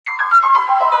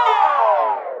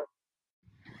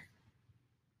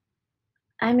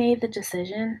I made the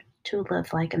decision to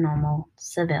live like a normal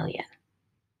civilian.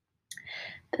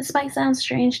 This might sound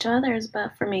strange to others,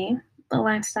 but for me, the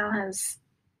lifestyle has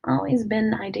always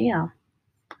been ideal.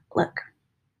 Look,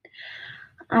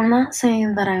 I'm not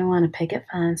saying that I want a picket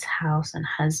fence, house, and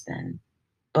husband,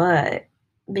 but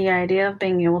the idea of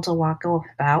being able to walk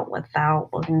about without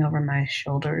looking over my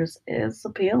shoulders is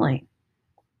appealing.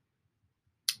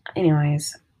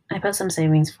 Anyways, I put some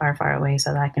savings far, far away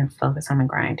so that I can focus on my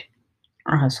grind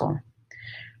or hustle.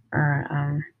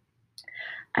 Or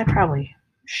I probably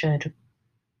should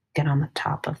get on the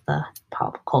top of the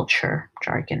pop culture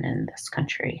jargon in this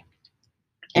country.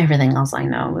 Everything else I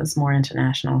know is more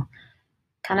international.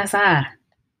 Kind of sad.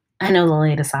 I know the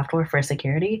latest software for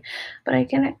security, but I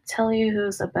can't tell you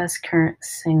who's the best current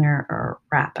singer or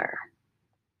rapper.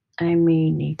 I may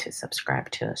need to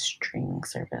subscribe to a streaming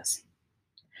service.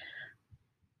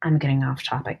 I'm getting off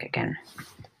topic again.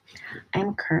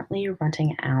 I'm currently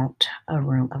renting out a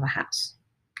room of a house.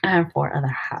 I have four other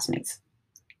housemates.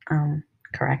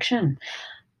 Correction.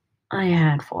 I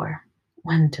had four.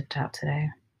 One tipped out today.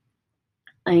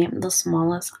 I am the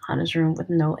smallest, hottest room with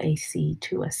no AC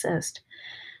to assist.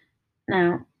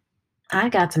 Now, I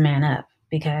got to man up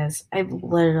because I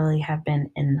literally have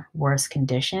been in worse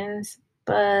conditions,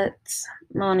 but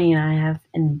Moni and I have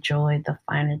enjoyed the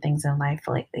finer things in life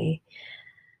lately.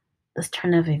 This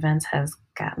turn of events has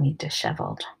got me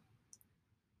disheveled.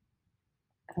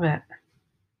 But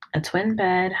a twin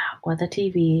bed with a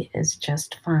TV is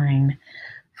just fine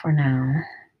for now.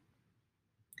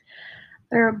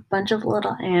 There are a bunch of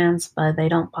little ants, but they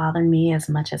don't bother me as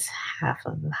much as half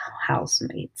of the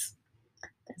housemates.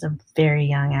 There's a very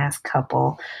young ass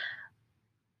couple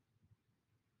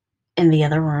in the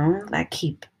other room that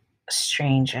keep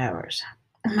strange hours.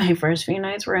 My first few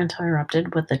nights were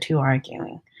interrupted with the two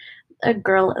arguing. The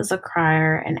girl is a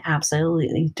crier and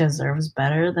absolutely deserves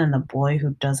better than the boy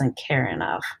who doesn't care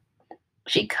enough.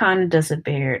 She kind of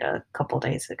disappeared a couple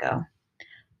days ago.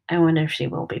 I wonder if she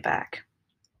will be back.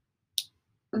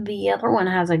 The other one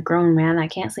has a grown man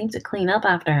that can't seem to clean up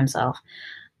after himself.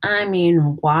 I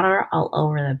mean, water all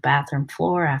over the bathroom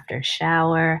floor after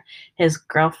shower. His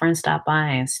girlfriend stopped by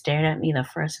and stared at me the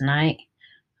first night.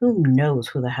 Who knows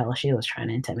who the hell she was trying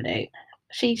to intimidate?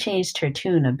 She changed her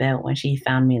tune a bit when she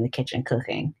found me in the kitchen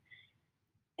cooking.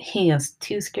 He was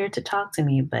too scared to talk to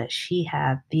me, but she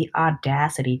had the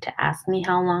audacity to ask me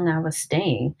how long I was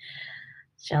staying.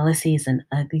 Jealousy is an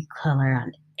ugly color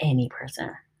on any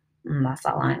person. That's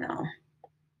all I know.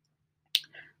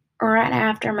 Right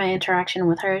after my interaction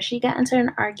with her, she got into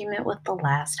an argument with the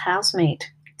last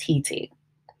housemate, TT.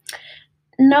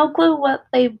 No clue what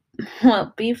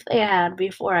beef they had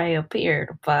before I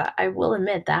appeared, but I will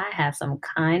admit that I had some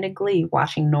kind of glee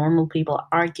watching normal people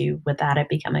argue without it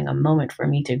becoming a moment for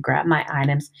me to grab my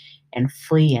items and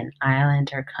flee an island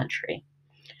or country.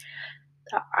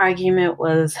 The argument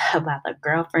was about the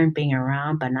girlfriend being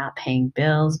around but not paying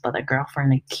bills, but the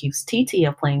girlfriend accused TT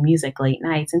of playing music late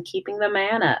nights and keeping the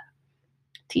man up.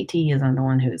 TT isn't the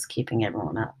one who's keeping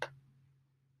everyone up.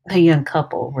 The young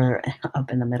couple were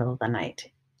up in the middle of the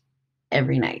night,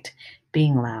 every night,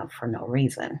 being loud for no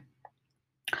reason.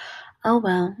 Oh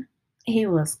well, he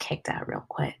was kicked out real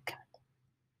quick.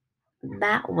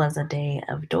 That was a day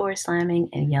of door slamming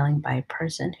and yelling by a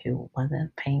person who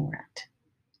wasn't paying rent.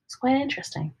 It's quite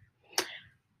interesting.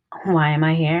 Why am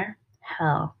I here?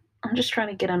 Hell, I'm just trying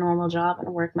to get a normal job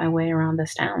and work my way around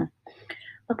this town.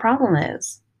 The problem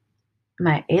is,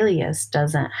 my alias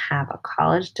doesn't have a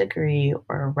college degree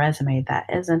or a resume that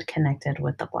isn't connected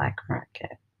with the black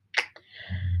market.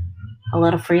 A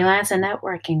little freelance and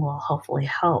networking will hopefully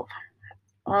help.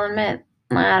 I'll admit,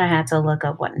 I had to look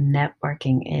up what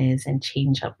networking is and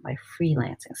change up my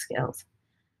freelancing skills.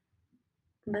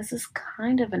 This is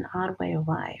kind of an odd way of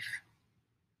life.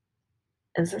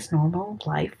 Is this normal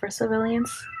life for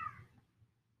civilians?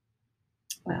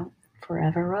 Well,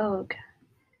 forever rogue.